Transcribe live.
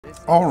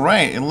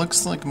Alright, it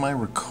looks like my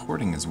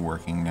recording is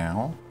working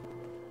now.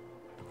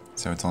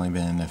 So it's only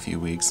been a few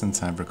weeks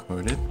since I've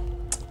recorded.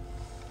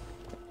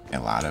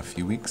 A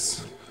few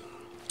weeks.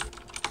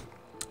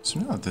 So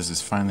now that this is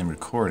finally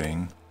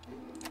recording,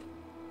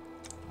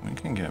 we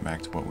can get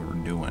back to what we were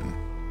doing.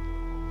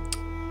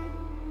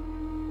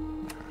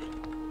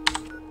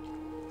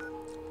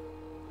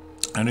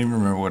 I don't even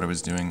remember what I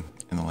was doing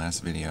in the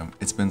last video.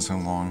 It's been so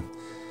long,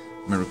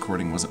 my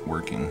recording wasn't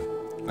working.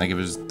 Like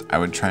I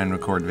would try and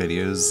record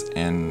videos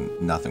and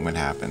nothing would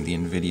happen. The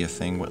NVIDIA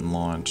thing wouldn't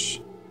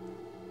launch.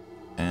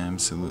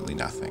 Absolutely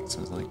nothing. So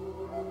I was like,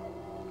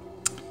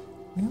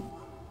 yeah.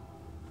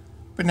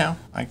 But now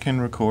I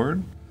can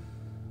record.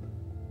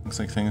 Looks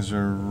like things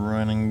are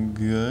running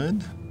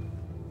good.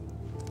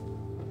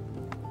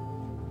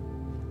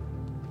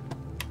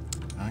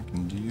 I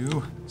can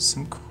do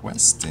some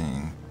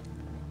questing.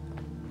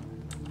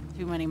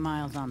 Too many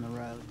miles on the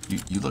road.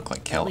 You look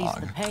like Kellogg.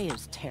 At least the pay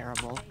is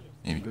terrible.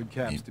 Maybe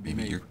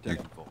you're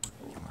Kellogg.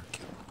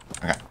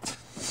 Okay.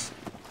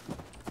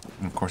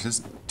 And of course it's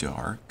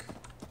dark.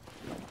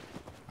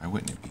 Why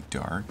wouldn't it be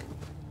dark?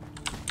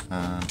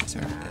 Is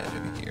there a bed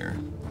over here?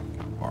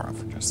 Borrow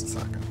for just a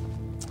second.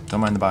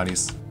 Don't mind the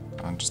bodies.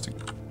 I'll just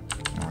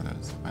ignore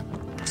those. I'm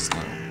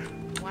slow.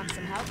 Want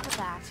some help with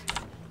that?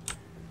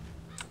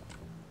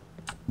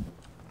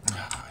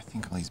 I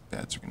think all these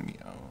beds are gonna be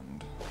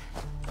owned.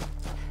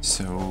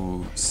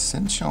 So,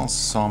 since y'all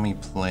saw me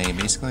play,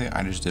 basically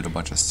I just did a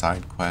bunch of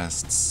side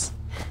quests.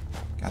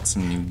 Got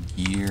some new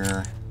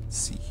gear. Let's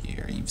see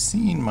here. You've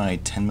seen my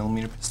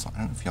 10mm pistol. I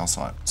don't know if y'all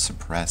saw it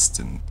suppressed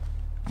and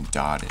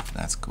dotted.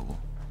 That's cool.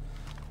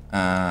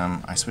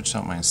 I switched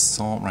out my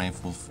assault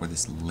rifle for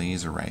this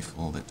laser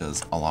rifle that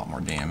does a lot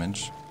more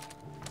damage.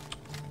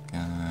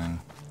 I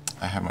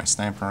have my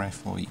sniper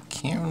rifle. You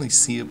can't really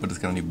see it, but it's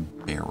got a new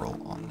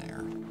barrel on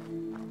there. I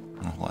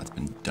don't know a whole lot's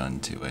been done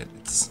to it.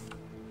 It's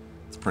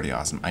pretty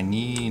awesome. I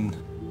need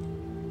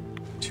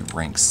to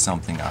rank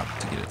something up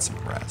to get it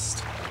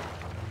suppressed.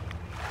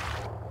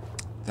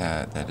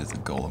 That is a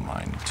goal of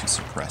mine, to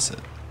suppress it.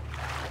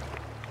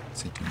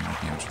 So do more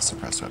damage with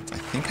suppressed weapons. I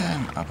think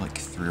I'm up like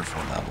 3 or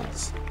 4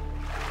 levels.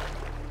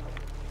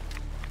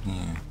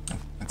 Yeah,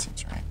 that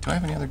seems right. Do I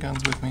have any other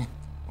guns with me?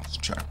 Let's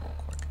check real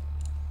quick.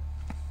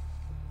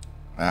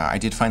 I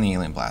did find the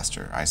alien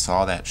blaster. I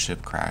saw that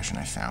ship crash and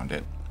I found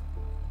it.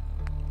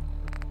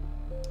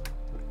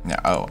 Now,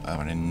 oh,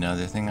 and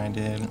another thing I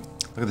did.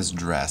 Look at this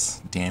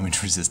dress.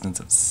 Damage resistance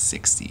of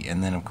 60.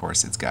 And then, of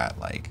course, it's got,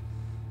 like,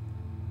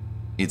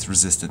 it's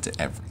resistant to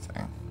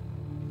everything.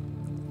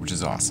 Which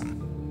is awesome.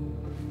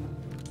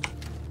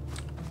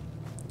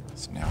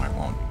 So now I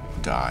won't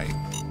die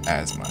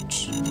as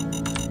much.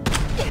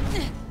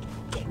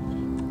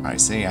 I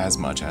say as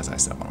much as I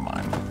step on a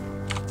mine.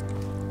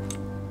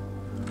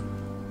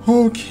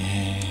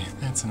 Okay,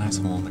 that's a nice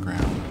hole in the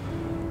ground.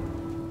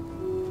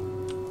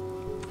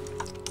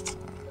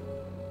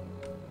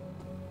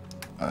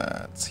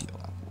 Let's heal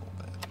up a little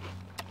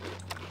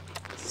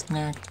bit.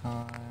 Snack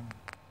time.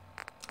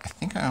 I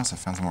think I also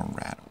found some more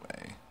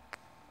Radaway.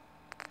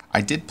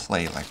 I did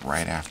play like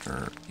right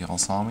after y'all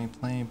saw me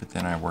play, but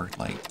then I worked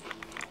like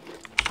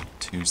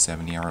 2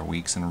 70-hour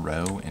weeks in a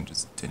row and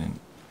just didn't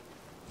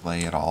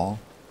play at all.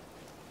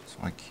 So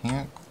I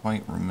can't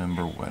quite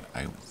remember what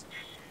I was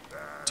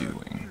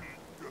doing.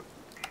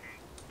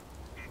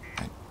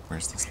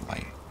 Where's this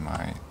light?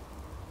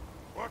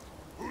 What?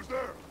 Who's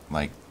there?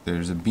 Like,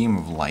 there's a beam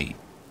of light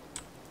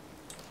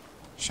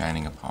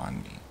shining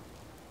upon me.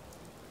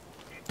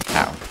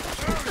 Ow.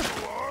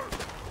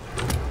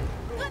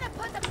 Gonna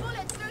put the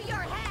bullet through your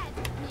head,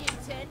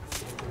 mutant.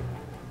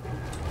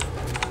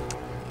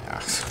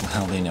 Yeah,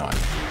 well, they know I'm...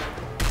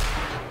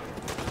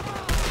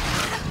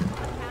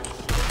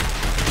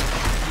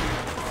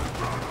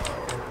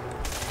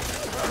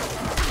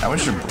 That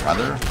was your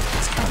brother?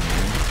 That's kind of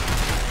weird.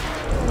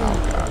 Oh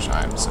gosh,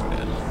 I'm so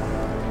dead.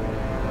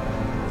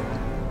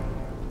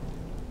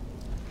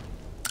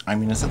 I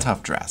mean, it's a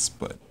tough dress,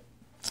 but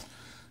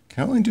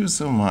can only do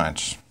so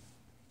much.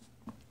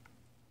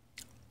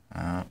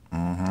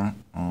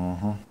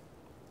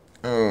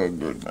 Oh,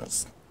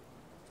 goodness.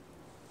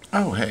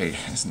 Oh, hey,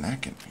 isn't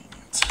that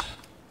convenient?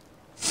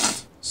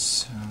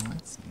 So,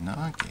 let's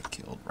not get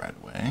killed right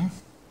away.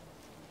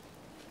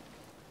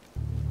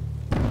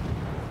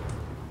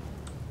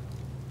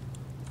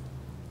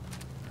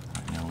 I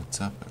know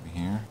what's up over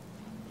here.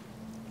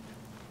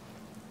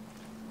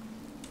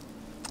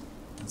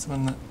 That's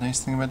one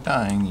nice thing about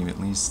dying. You at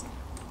least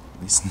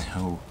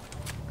know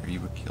where you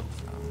were killed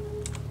from.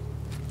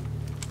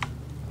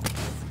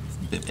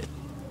 Bibbit.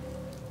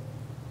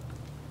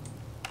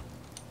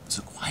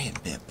 So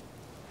quiet, Bip.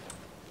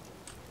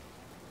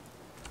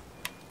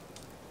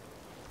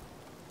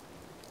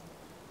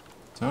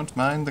 Don't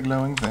mind the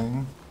glowing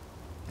thing.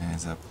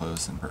 As up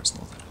close and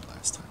personal as I did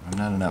last time. I'm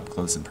not an up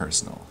close and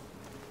personal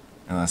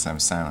unless I'm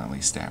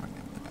silently stabbing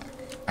them in the back.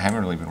 I haven't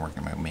really been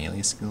working my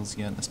melee skills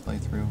yet in this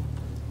playthrough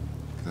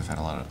because I've had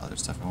a lot of other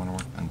stuff I want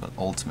to work on, but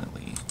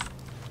ultimately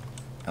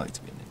I like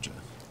to be a ninja.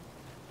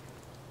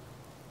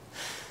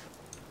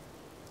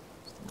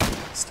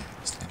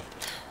 Stay.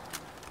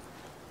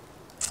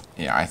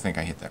 Yeah, I think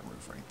I hit that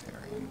roof right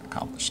there and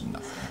accomplished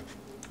nothing.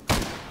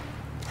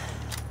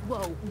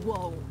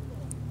 Whoa.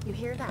 You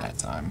hear that?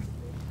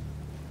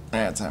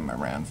 That time my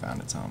round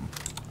found its home.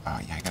 Oh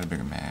yeah, I got a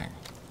bigger mag.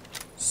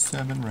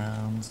 7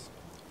 rounds.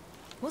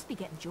 Must be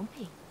getting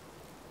jumpy.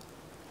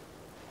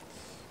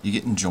 You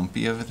getting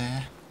jumpy over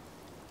there?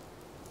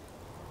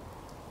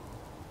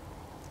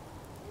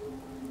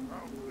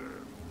 Out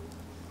there.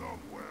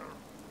 Somewhere.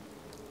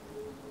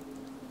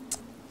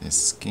 They're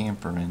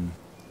scampering.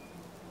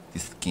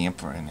 They're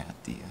scampering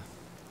out there.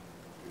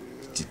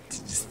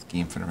 Just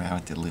scampering around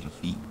with their little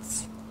feet.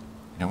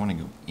 I don't want to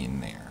go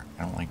in there.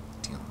 I don't like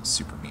dealing with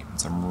super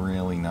mutants. I'm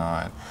really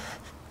not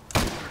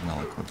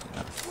well equipped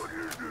enough.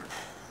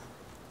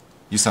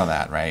 You saw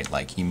that, right?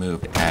 Like, he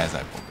moved as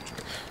I pulled the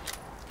trigger.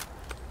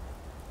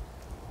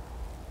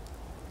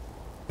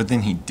 But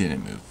then he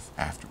didn't move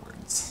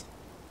afterwards.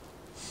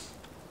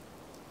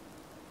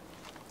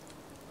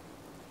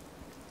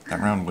 That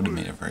round would have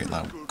made a very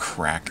loud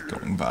crack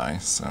going by,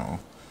 so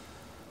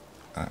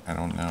I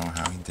don't know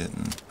how he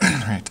didn't.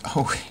 Right.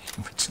 Oh, would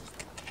you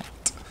look at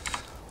that?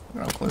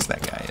 Look how close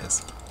that guy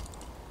is.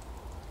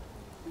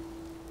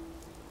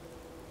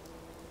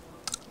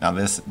 Now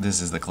this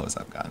is the close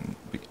I've gotten.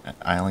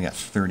 I only got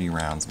 30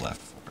 rounds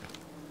left for it.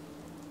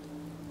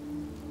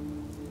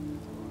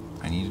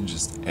 I need to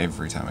just,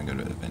 every time I go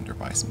to a vendor,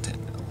 buy some 10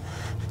 mil.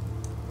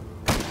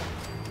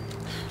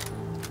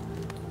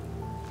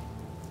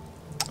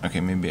 Okay,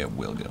 maybe I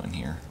will go in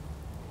here.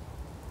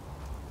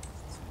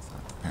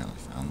 Apparently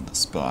found the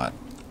spot.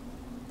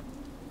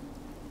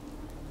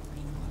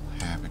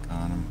 Havoc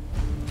on him.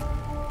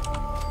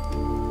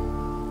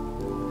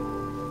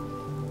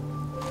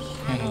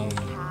 Hello,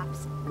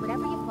 Caps.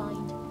 Whatever you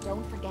find,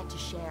 don't forget to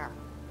share.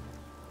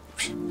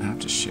 I don't have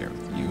to share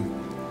with you.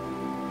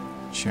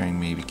 Sharing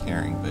may be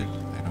caring, but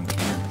I don't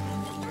care.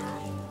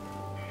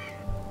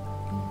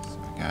 So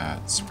I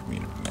got Super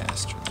Mutant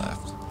Master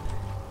left.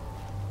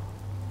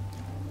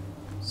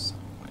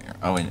 Somewhere.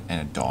 Oh, and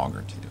a dog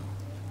or two.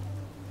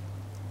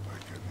 I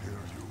can hear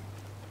you.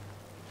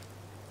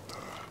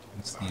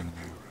 What's the I'm name of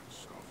hearing that?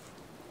 stuff.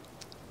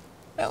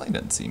 Well, he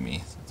doesn't see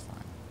me, so it's fine.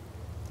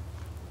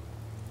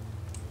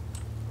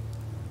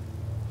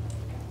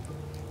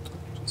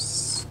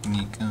 Just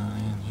sneak on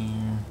in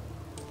here.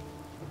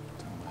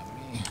 Don't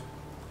mind me.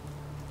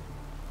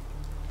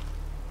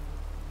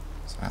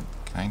 So,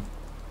 can I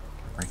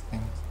break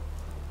things?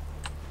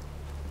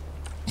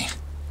 Yeah.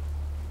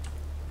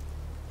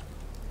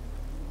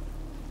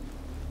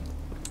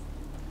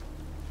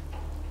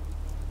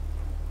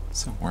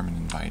 So warm and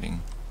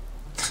inviting.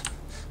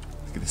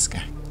 Look at this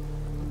guy.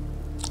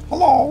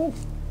 Hello!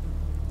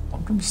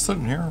 I'm gonna be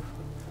sitting here.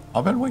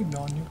 I've been waiting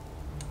on you.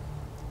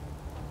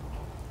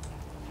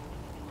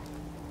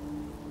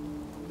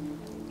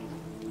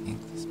 I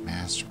think this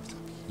master was up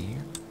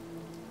here.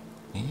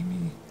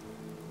 Maybe.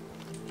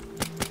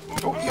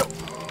 Oh, yep.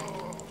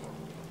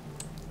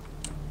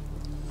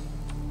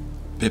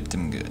 Bipped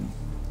him good.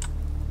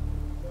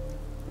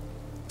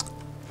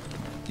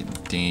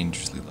 Getting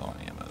dangerously low on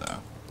ammo though.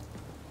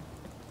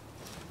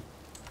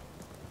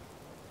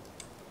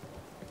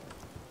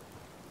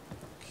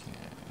 Okay.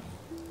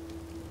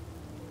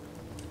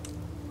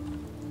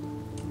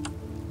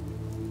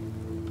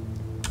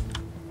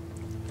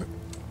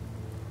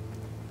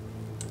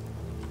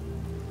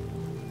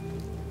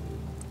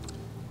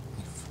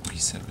 Like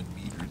 47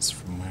 meters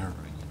from where I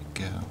need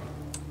to go.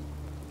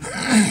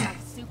 Like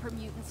super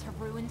mutants have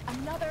ruined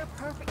another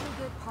perfectly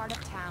good part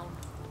of town.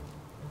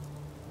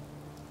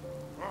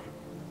 Huh?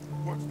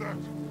 What's that?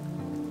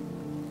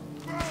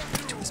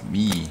 It was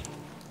me.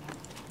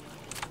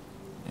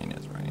 He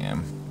knows where I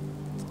am.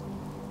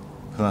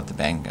 Pull out the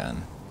bang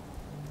gun.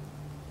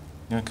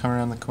 You wanna come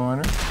around the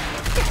corner?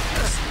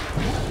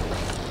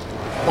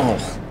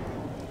 Oh!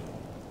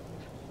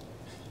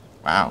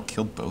 Wow,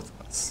 killed both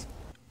of us.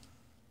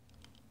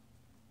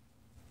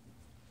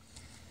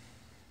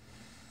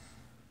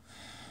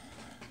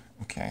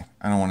 Okay,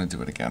 I don't want to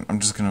do it again. I'm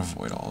just gonna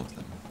avoid all of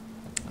them.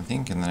 I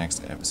think in the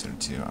next episode or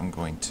two, I'm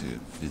going to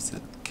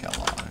visit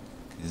Kellogg.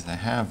 Because I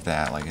have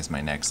that, like, as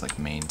my next, like,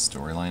 main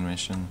storyline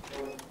mission.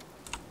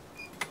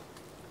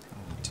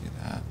 I'll do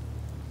that.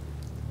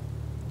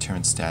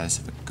 Determine status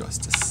of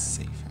Augustus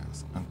safe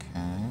house.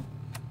 Okay.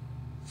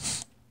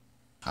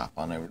 Hop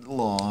on over to the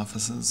law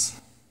offices.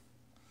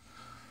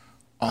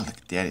 Oh,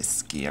 look, that is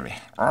scary.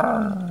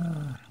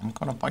 Arrgh, I'm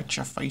gonna bite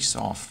your face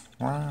off.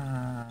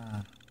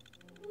 Arrgh.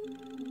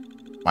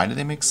 Why do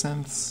they make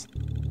sense?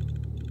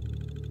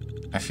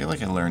 I feel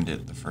like I learned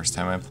it the first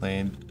time I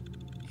played,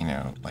 you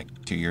know, like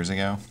 2 years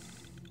ago.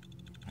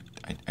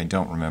 I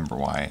don't remember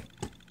why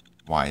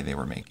they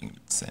were making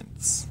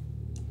sense.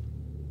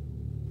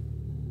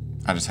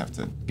 I just have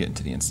to get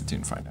into the Institute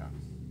and find out.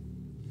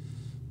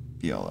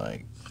 Be all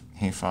like,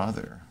 hey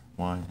father,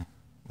 why?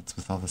 What's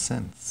with all the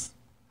synths?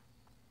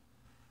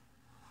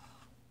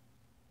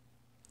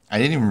 I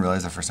didn't even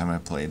realize the first time I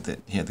played that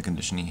he had the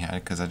condition he had,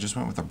 because I just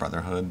went with the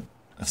Brotherhood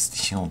of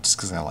Steel just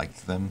because I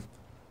liked them.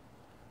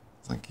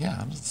 It's like, yeah,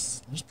 I'll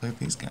just play with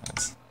these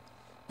guys.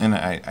 And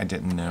I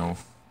didn't know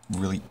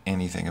really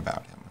anything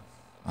about him.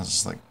 I was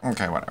just like,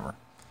 okay, whatever.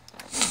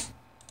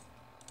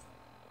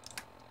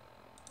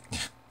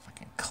 If I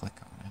can click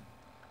on it.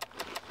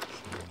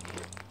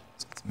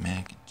 So it's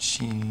mac and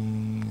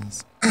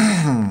cheese.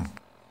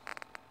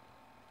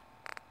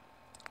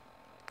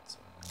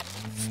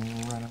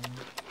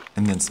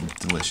 And then some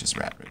delicious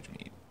rat roach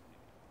meat.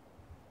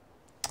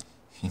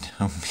 You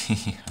know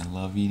me, I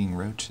love eating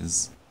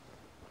roaches.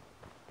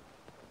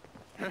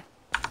 What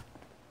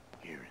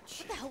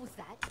the hell was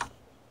that?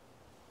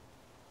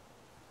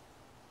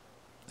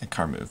 That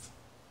car move.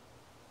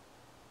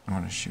 I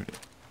want to shoot it.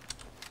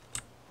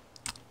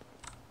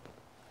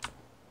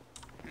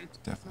 There's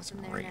definitely some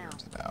Nothing there now.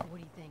 raiders about. What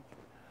do you think?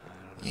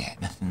 Yeah,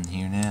 nothing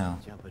here now.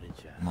 Jump it and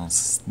chat. I'm all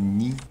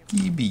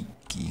sneaky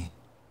beaky.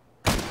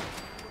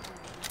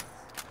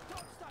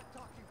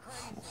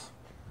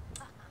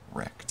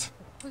 Wrecked.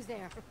 Who's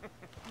there?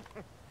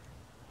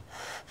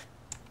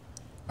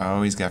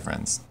 Oh, he's got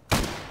friends.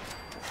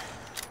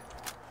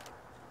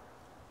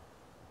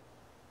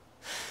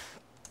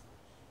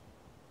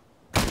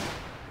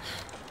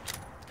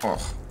 Oh,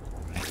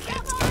 I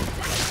hit.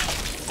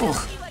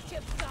 Oh.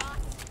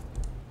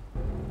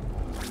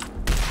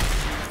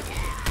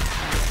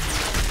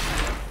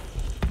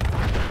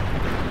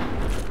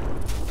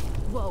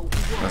 Whoa,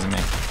 whoa. Wasn't me.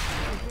 I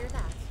hear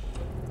that.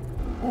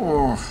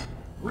 Oh,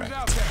 wrecked.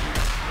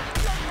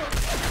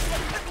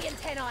 Put the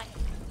antenna on.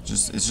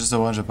 It's just a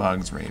bunch of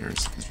bugs,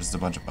 raiders. It's just a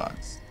bunch of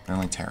bugs. They're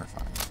only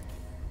terrifying.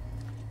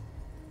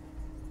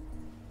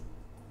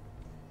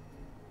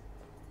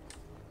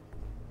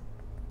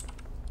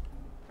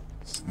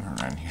 Somewhere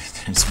around here,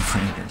 there's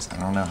raiders. I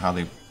don't know how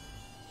they...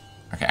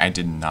 Okay, I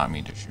did not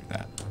mean to shoot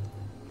that.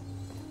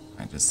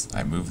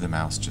 I moved the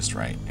mouse just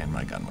right, and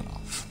my gun went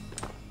off.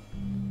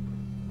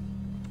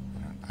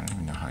 I don't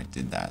even know how I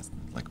did that.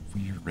 Like a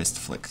weird wrist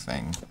flick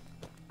thing.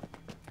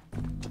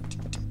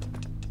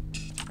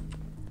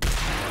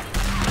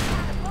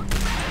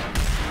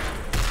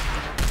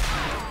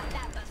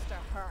 That buster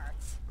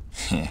hurts.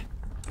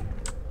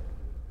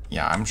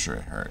 Yeah, I'm sure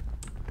it hurt.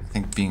 I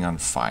think being on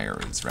fire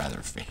is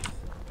rather fatal.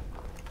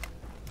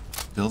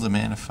 Build a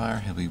man a fire,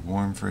 he'll be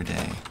warm for a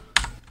day.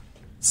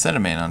 Set a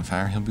man on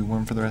fire, he'll be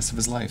warm for the rest of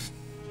his life.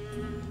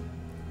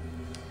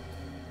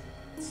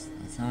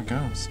 That's how it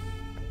goes.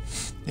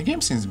 The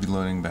game seems to be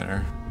loading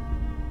better.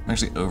 I'm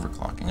actually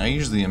overclocking. I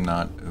usually am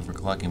not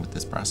overclocking with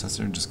this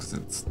processor just because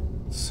it's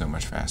so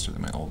much faster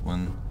than my old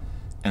one.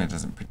 And it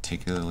doesn't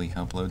particularly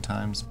help load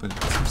times, but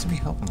it seems to be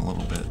helping a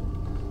little bit.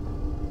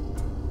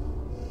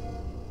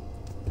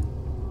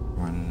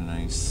 Running a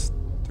nice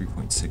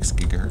 3.6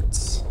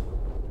 gigahertz.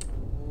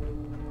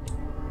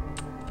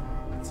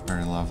 It's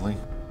very lovely.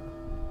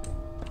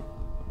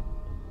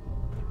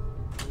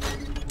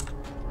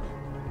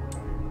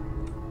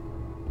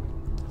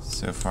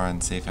 So far in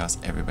Safe House,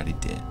 everybody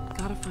did.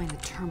 Gotta find the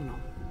terminal.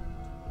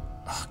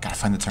 Oh, gotta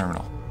find the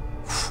terminal.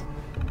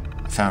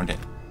 I found it.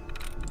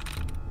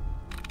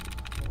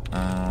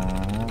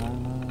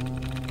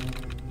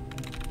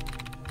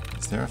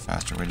 Is there a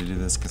faster way to do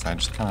this? Because I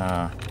just kind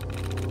of...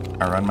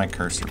 I run my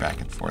cursor back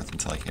and forth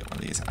until I hit one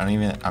of these.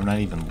 I'm not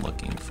even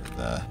looking for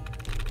the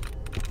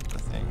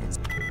things.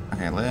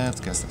 Okay, let's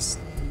guess this.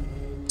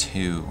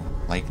 2.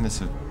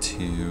 Likeness of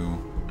 2.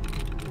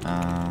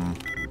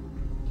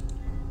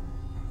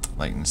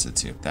 Likeness of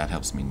 2. That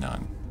helps me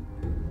none.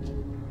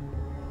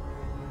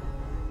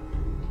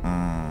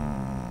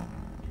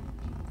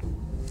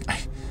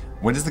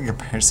 What is the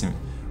comparison?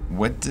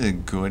 What do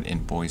good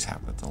and boys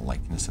have with the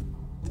likeness of...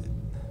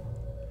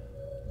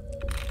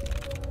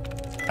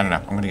 I don't know.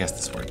 I'm going to guess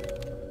this word.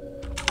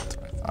 That's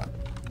what I thought.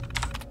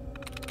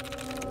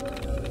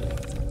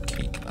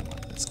 Kate. I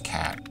love this.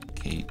 Cat.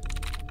 Kate.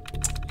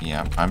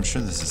 Yeah, I'm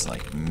sure this is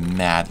like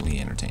madly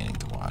entertaining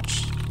to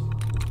watch.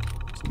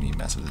 Just me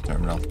mess with the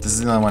terminal. This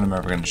is the only one I'm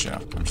ever going to show.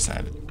 I'm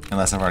decided.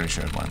 Unless I've already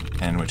showed one.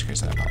 In which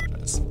case I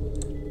apologize.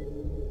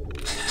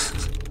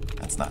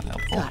 That's not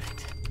helpful. Got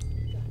it.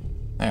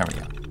 There we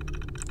go.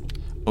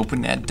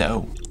 Open that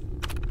dough.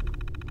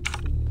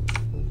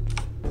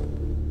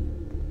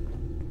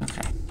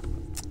 Okay.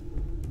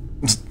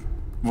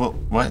 Well,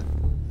 what?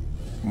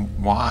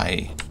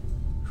 Why?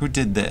 Who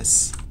did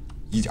this?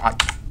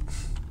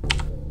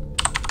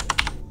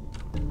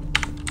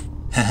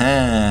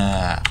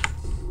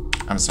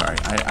 I'm sorry.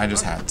 I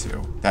just had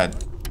to.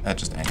 That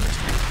just angers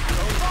me.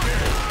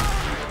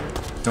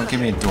 Don't give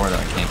me a door that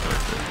I can't go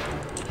through.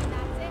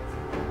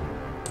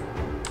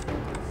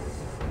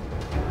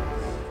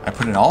 I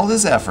put in all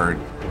this effort.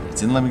 It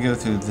didn't let me go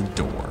through the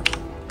door.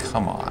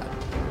 Come on.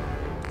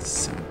 It's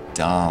so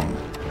dumb.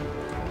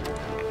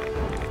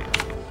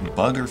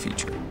 Bug or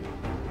feature?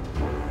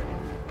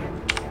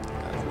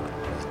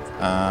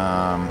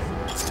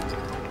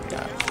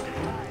 Yeah.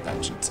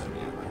 That should send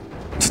me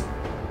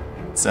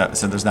over.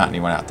 So there's not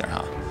anyone out there,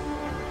 huh?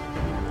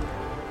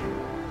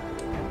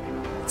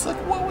 It's like,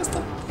 what was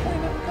the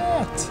point of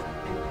that?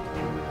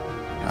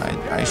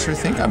 I sure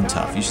think I'm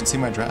tough. You should see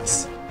my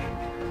dress.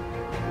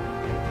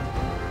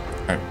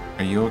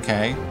 Are you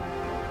okay?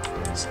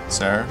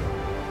 Sir?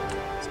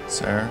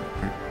 Sir?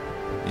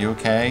 You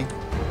okay?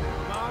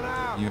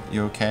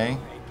 You okay?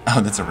 Oh,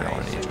 that's a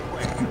railroad agent.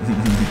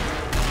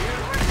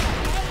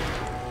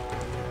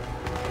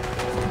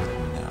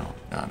 No,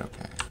 not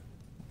okay.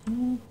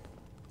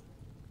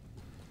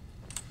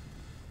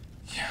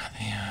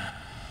 Yeah,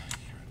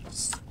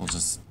 we'll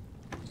just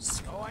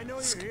Oh, I know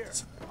you're here.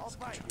 I'll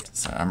fight you.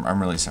 so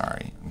I'm really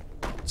sorry.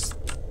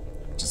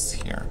 Just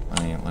here.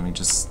 Let me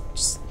just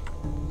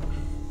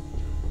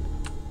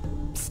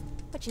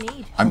What you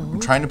need? I'm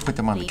trying to put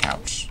them on the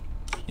couch.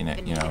 You know,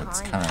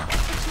 it's kind of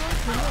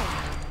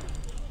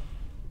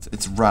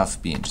it's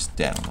rough being just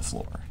dead on the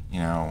floor. You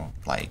know,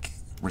 like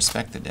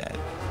respect the dead.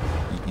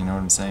 You know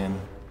what I'm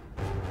saying?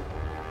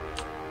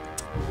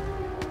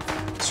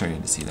 Sure, you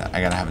had to see that.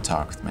 I gotta have a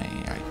talk with my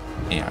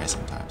AI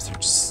sometimes.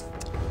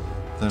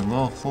 They're a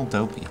little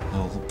dopey, a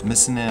little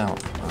missing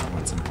out on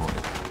what's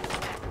important.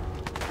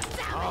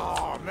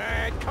 Oh,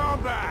 man,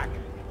 come back.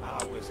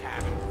 I was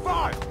having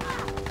fun.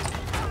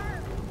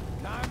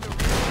 Time to reel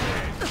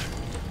it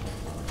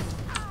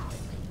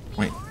in.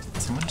 Wait,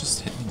 did someone just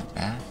hit me in the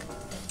back?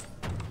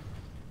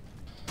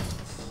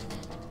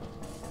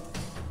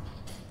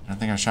 I don't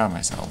think I shot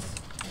myself.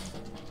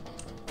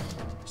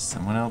 There's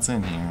someone else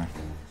in here.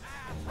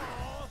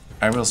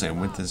 I will say,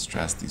 with this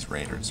dress, these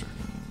raiders are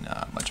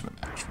not much of a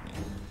match for me.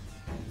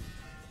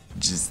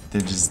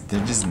 They're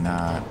just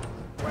not.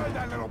 Where'd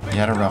that little bitch You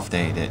had a go? rough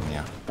day, didn't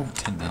you? Oh,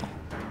 10 mil.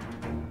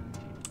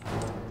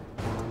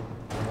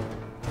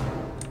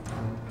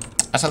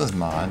 I saw this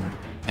mod,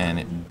 and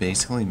it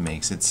basically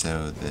makes it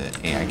so the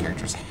AI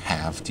characters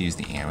have to use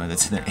the ammo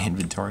that's in their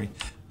inventory.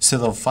 So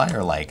they'll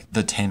fire like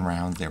the 10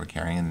 rounds they were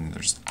carrying, and then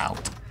they're just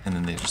out, and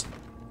then they just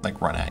like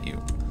run at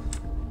you.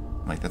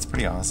 I'm like, that's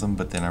pretty awesome,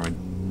 but then I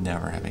would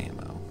never have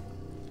ammo,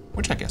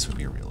 which I guess would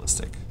be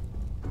realistic.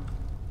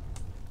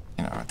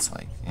 You know, it's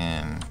like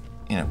in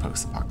a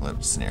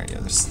post-apocalyptic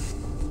scenario, it's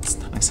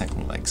not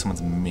exactly like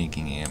someone's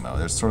making ammo.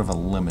 There's sort of a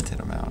limited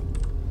amount.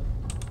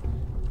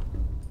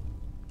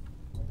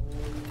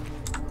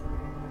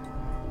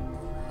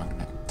 I'm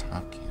gonna have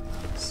top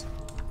camos.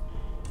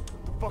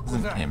 Fuck was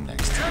Isn't that? him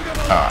next to me?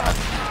 Oh, I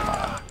think he's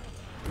mine.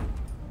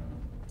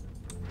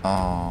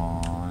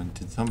 Oh,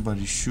 did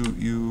somebody shoot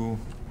you?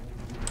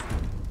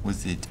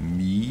 Was it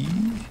me?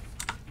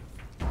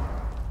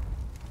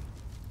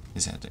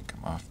 His head didn't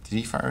come off. Did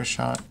he fire a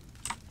shot?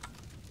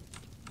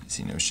 I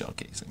see no shell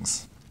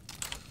casings.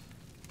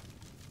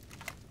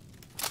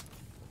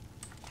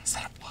 Is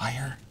that a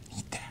wire?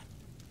 Need that.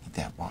 Need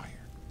that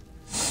wire.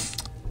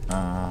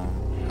 How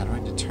do I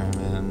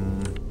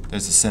determine...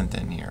 There's a synth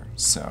in here,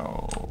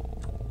 so...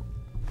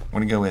 I'm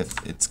gonna go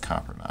with it's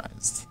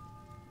compromised.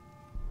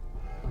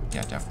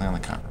 Yeah, definitely on the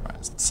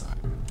compromised side.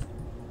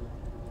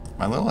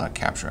 My little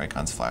capture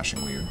icon's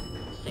flashing weird.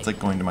 It's like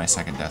going to my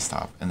second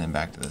desktop and then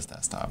back to this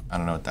desktop. I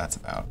don't know what that's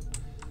about.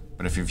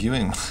 But if you're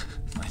viewing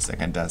my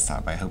second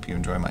desktop, I hope you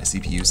enjoy my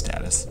CPU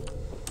status.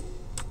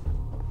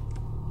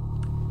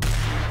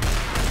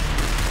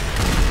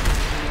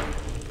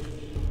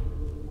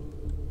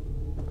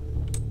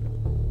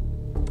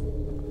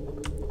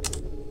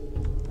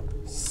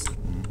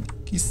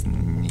 Sneaky,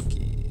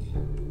 sneaky.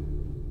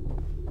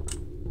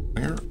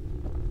 Where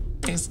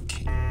is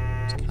Kate?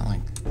 It's kind of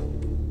like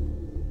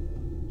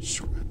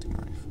short hunting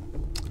rifle.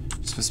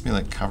 You're supposed to be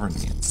like covering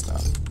me and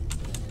stuff.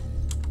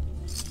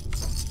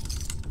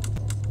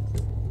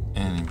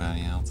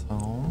 Anybody else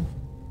home?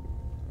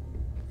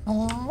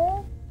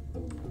 Hello?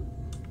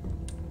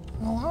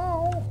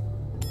 Hello?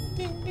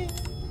 Ding, ding.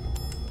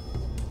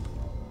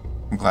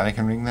 I'm glad I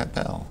can ring that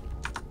bell.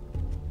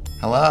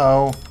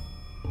 Hello?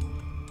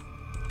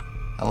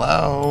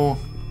 Hello?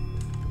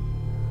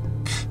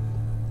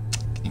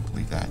 Can you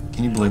believe that?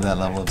 Can you believe that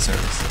level of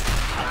service?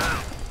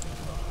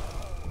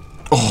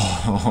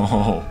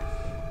 Oh,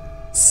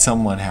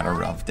 someone had a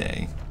rough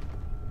day.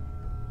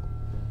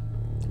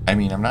 I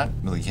mean, I'm not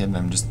really kidding.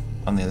 I'm just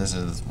on the other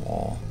side of this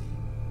wall.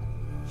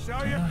 Show I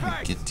don't your know how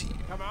to face. get to you.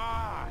 Come on.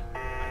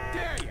 I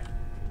dare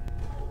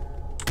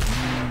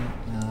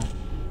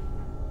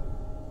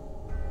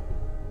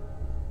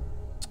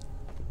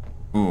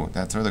you. Ooh,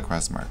 that's where the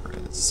quest marker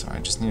is. So I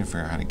just need to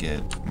figure out how to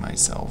get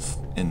myself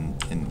in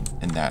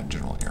that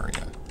general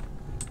area.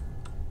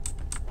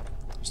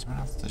 There's no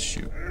one else to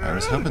shoot. I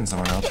was hoping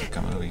someone else would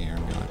come over here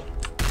and be like,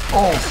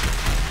 oh!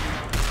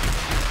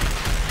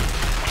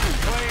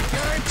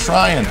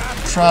 Trying.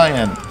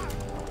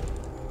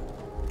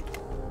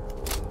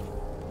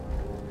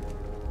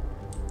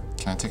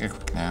 Can I take a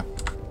quick nap?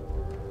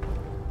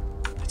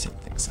 I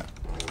didn't think so.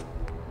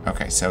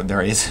 Okay, so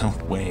there is a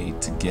way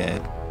to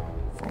get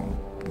from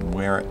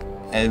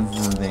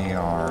wherever they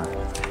are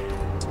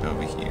to go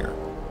over here.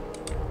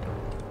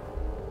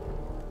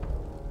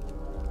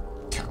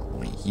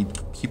 Golly, he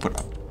put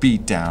a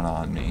beat down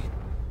on me.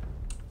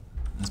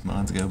 These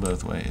mods go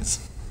both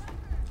ways.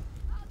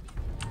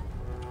 I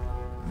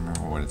don't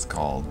remember what it's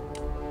called.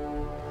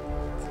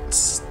 A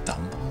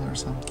stumble or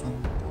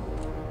something?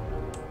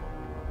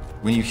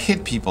 When you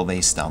hit people, they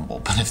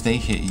stumble, but if they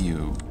hit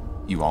you,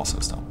 you also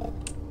stumble.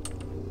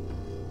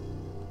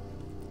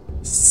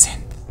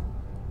 Synth.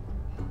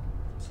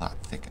 Plot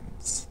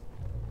thickens.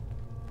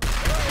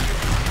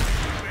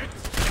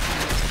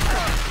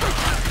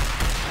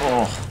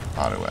 Oh,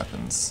 auto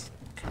weapons.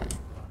 Okay.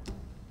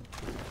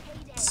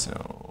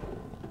 So,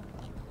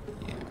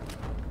 yeah.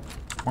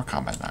 More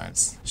combat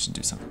knives. Should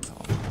do something with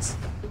all these.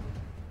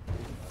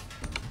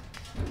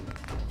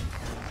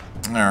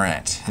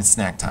 Alright, it's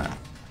snack time.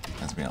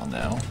 As we all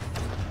know.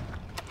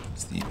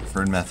 It's the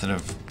preferred method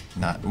of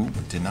not... Ooh,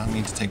 did not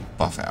mean to take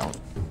buff out.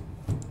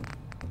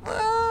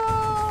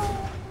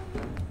 Well,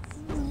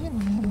 you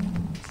know,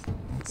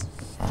 it's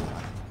fine.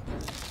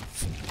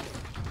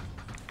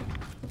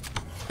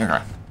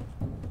 Okay.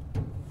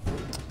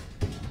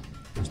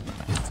 Just let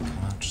my head come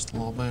out just a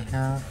little bit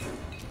here.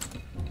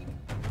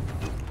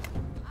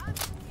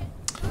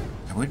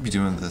 I would be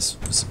doing this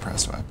with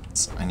suppressed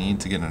weapons. I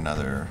need to get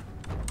another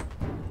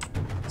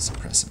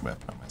suppressive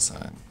weapon on my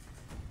side.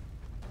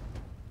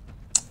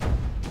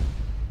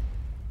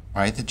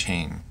 Why the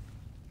chain?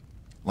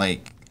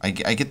 Like, I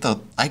get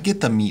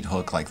the meat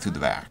hook like through the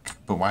back,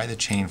 but why the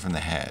chain from the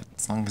head?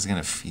 As long as it's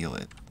gonna feel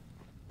it.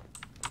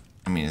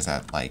 I mean, is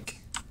that like,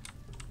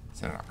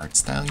 is that an art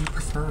style you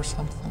prefer or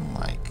something?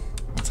 Like,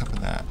 what's up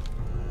with that?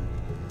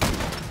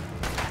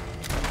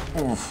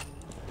 Oof.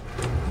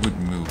 Would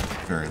move at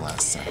the very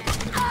last second.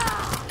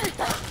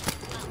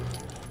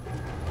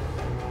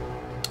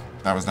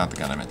 That was not the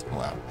gun I meant to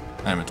pull out.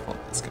 I meant to pull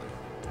out this gun.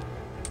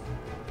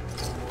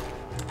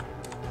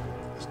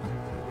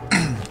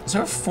 Is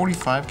there a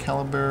 45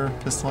 caliber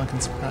pistol I can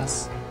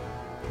suppress?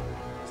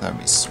 That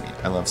would be sweet.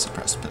 I love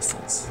suppressed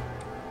pistols.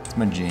 It's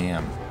my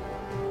jam.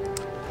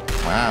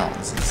 Wow,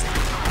 this is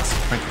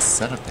quite the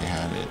setup they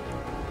had at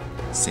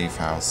Safe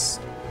House,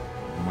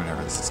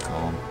 whatever this is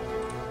called.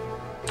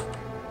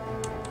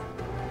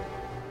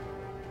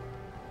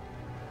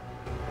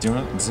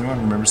 Does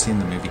anyone remember seeing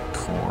the movie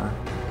Core?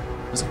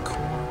 Was it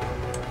Core?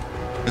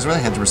 It was where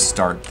they had to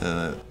restart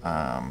the,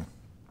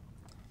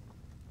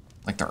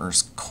 like the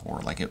Earth's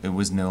core. Like it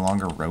was no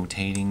longer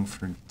rotating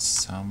for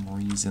some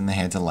reason. They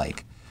had to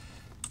like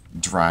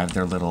drive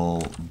their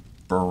little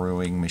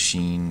burrowing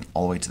machine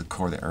all the way to the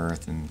core of the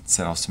Earth and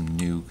set off some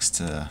nukes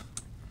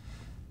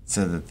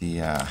so that the,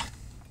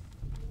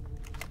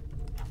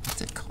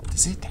 what's it called?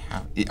 Does it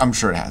have, I'm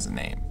sure it has a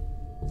name.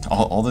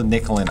 All the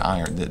nickel and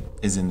iron that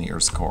is in the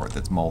Earth's core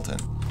that's molten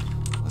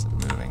wasn't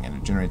moving, and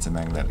it generates a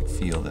magnetic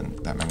field, and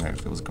that magnetic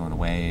field was going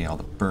away. All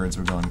the birds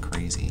were going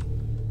crazy.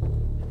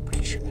 I'm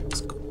pretty sure that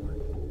was Core.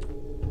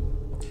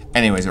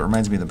 Anyways, it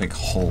reminds me of the big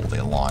hole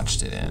they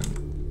launched it in.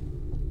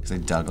 Because they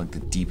dug like the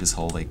deepest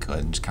hole they could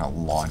and just kind of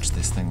launched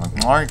this thing like,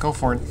 alright, go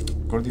for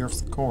it. Go to the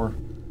Earth's core.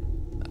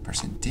 That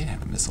person did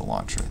have a missile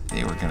launcher.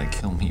 They were going to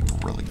kill me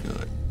really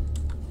good.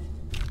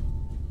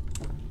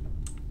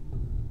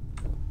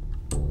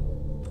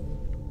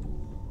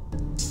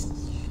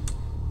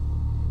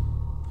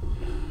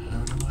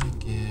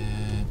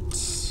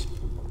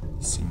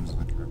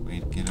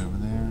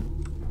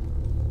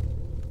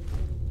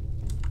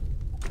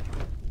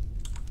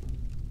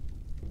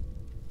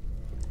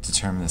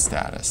 Determine the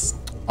status.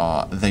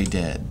 They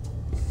did.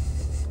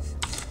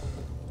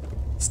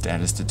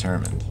 Status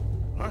determined.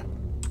 What?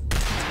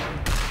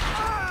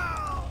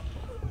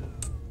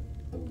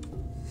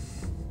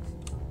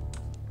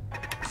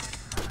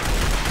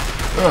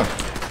 Ugh.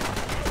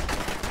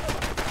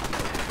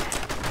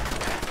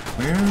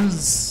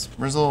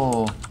 Where's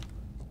all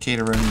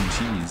cateroni and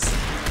cheese?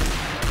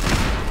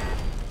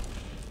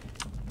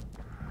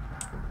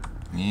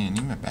 Yeah, I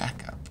need my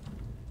backup.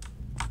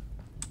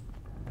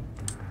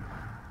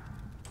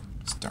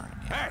 Darn it,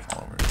 yeah,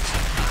 followers.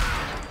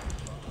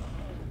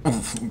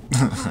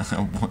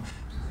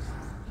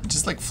 It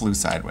just like flew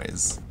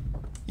sideways.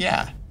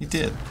 Yeah, you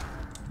did.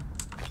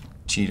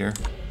 Cheater.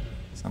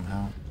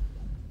 Somehow.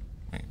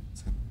 Wait,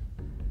 is it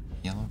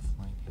yellow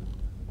flying?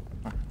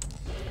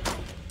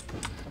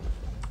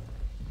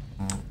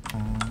 Okay.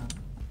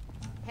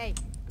 Hey,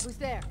 who's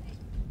there?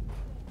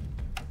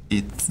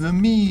 It's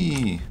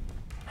me,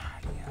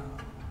 Mario.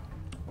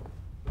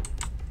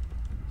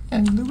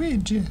 And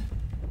Luigi.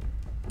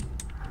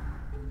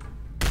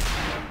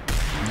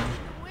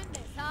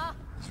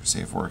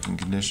 Safe working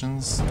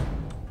conditions.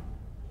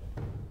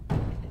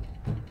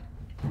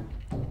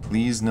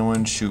 Please, no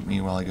one shoot me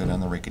while I go down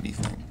the rickety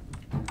thing.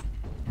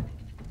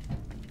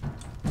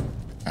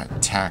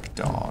 Attack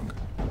dog.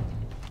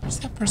 Where's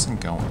that person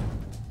going?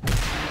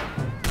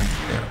 Right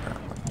there,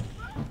 apparently.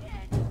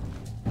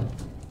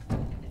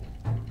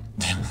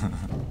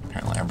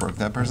 Apparently I broke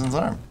that person's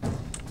arm.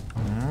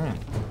 Alright.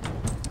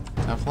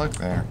 Tough luck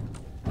there.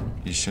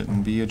 You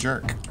shouldn't be a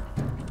jerk.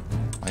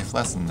 Life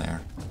lesson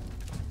there.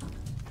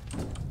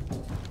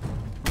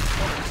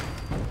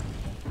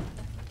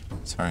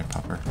 Sorry,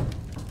 Popper.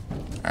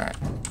 Alright.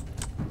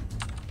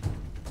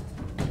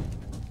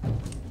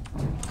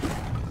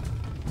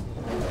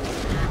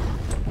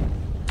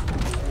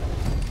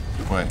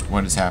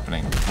 What is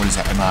happening? What is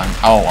happening?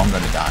 Oh, I'm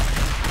gonna die.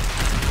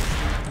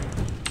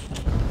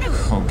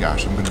 Oh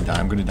gosh, I'm gonna die,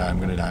 I'm gonna die, I'm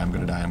gonna die, I'm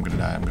gonna die, I'm gonna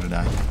die, I'm gonna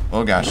die.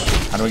 Oh gosh,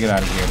 how do I get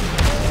out of here?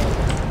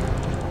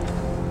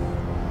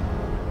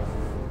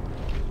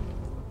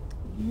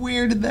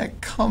 Where did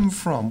that come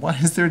from? Why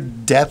is there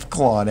Death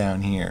Claw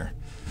down here?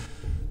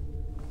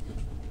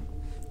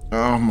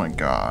 Oh my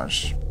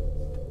gosh.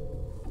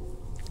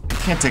 I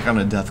can't take on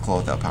a Death Claw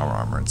without power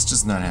armor. It's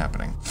just not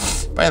happening.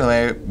 By the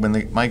way,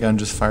 when my gun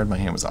just fired, my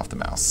hand was off the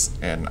mouse,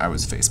 and I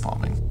was face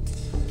palming.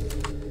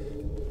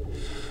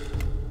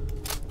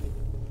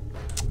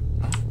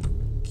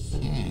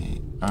 Okay.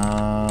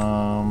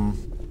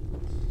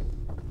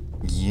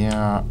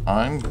 Yeah,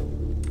 I'm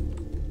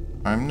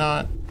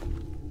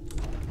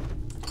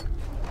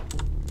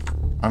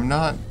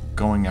not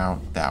going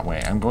out that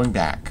way. I'm going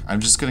back. I'm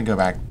just gonna go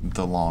back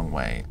the long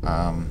way.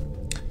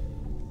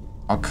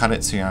 I'll cut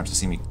it so you don't have to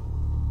see me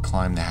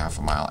climb the half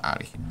a mile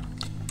out of here.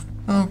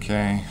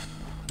 Okay,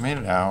 made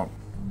it out.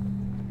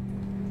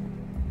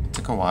 It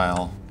took a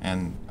while,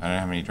 and I didn't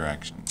have any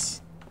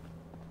directions.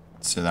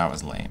 So that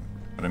was lame.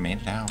 But I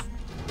made it out.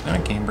 I'm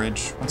in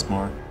Cambridge, once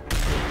more. And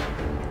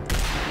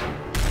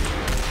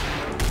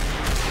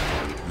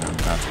I'm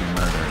about to be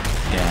murdered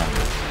again.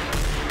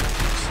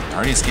 I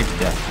already escaped the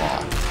Death Claw.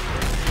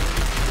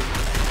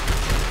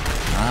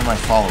 Now I have my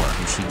follower,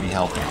 who should be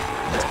helping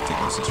in this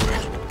particular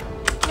situation.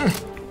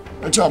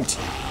 I jumped!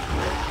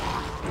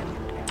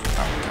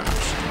 Oh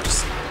gosh,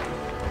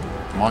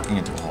 I'm walking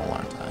into a hole,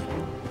 aren't I?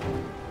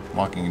 I'm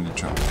walking into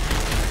trouble.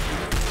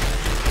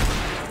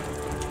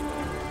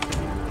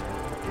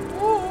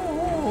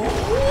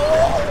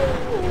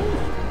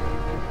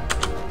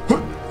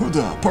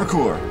 Huda,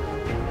 parkour!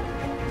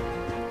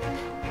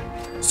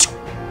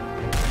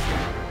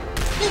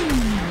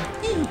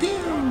 Pew,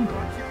 pew.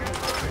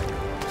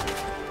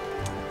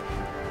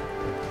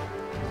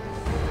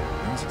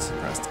 There's a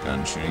suppressed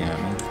gun shooting at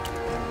me.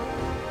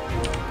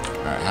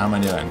 Alright, how am I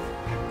doing?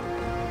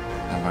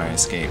 Have I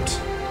escaped?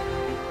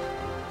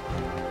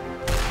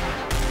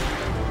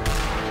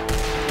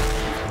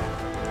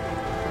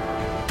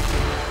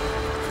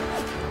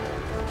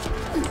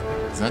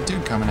 Is that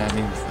dude coming at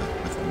me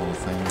with a little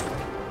thing?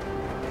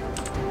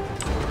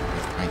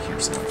 I hear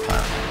someone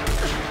firing.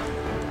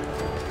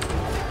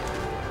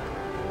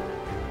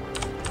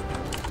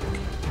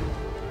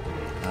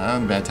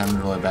 Bad time to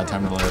reload, bad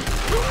time to reload.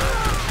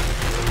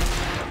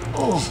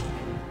 Oh!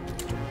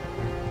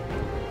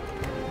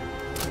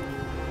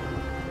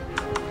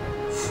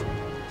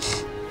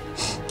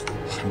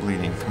 I'm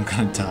bleeding. I'm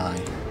gonna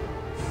die.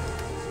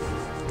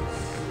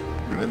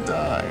 I'm gonna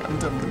die. I'm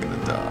definitely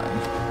gonna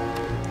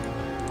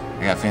die.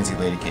 I got fancy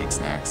lady cake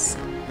snacks.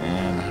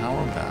 And how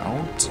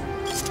about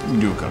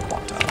Nuka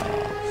Quanta?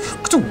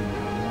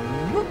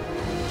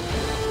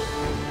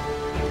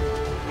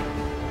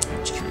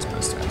 Choose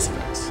most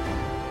aspects.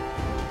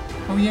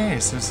 Oh yay,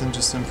 Citizen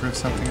just improved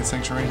something in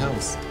Sanctuary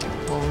Hills.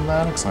 Well,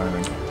 that looks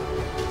exciting.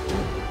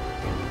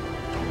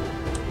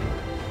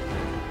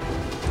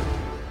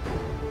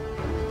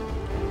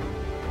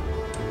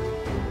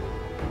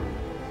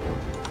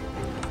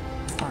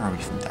 How far are we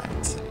from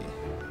Diamond City?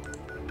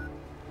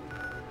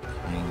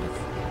 Kind of.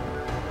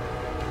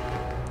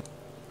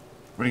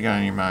 What do you got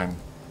on your mind?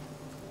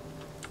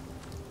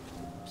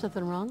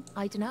 Something wrong?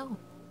 I dunno.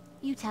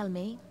 You tell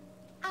me.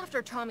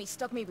 After Tommy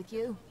stuck me with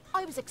you,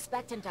 I was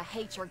expecting to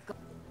hate your gu-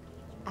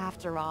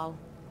 After all,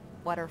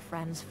 what are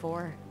friends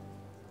for?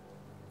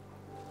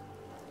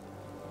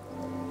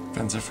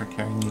 Friends are for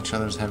carrying each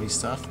other's heavy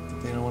stuff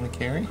that they don't want to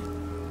carry.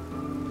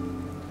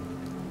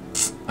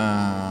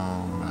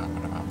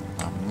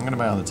 I'm gonna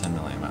buy all the 10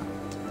 million up.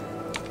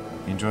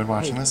 If you enjoyed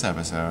watching this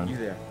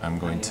episode, I'm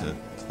going to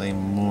play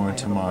more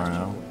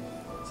tomorrow.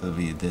 So it'll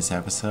be this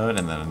episode,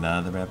 and then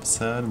another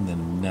episode, and then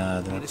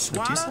another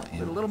episode.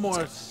 With a little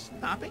more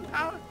stopping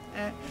power?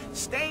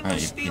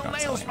 Stainless You steel don't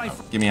nails, tell my me.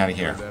 friend. Get me out of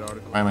here.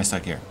 Why am I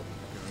stuck here?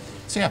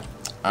 So yeah,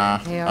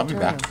 I'll be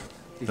back.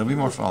 There'll be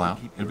more Fallout.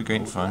 It'll be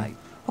great and fun.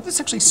 Hope this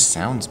actually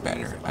sounds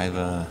better.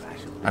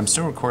 I'm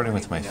still recording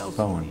with my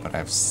phone, but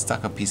I've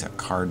stuck a piece of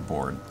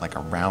cardboard like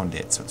around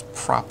it, so it's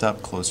propped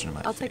up closer to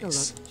my I'll face. take a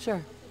look.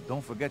 Sure.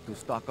 Don't forget to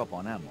stock up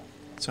on ammo.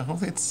 So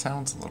hopefully it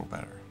sounds a little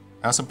better.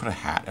 I also put a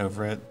hat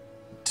over it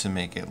to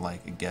make it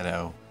like a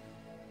ghetto.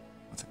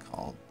 What's it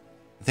called?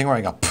 The thing where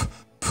I go,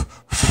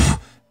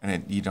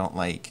 and you don't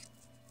like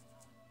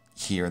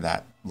hear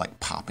that like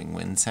popping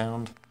wind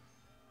sound.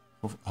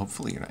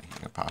 Hopefully you're not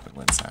hearing a popping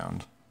wind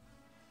sound.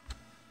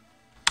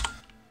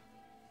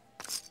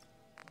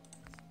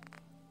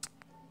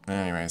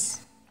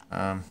 Anyways,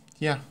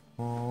 yeah,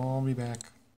 we'll be back.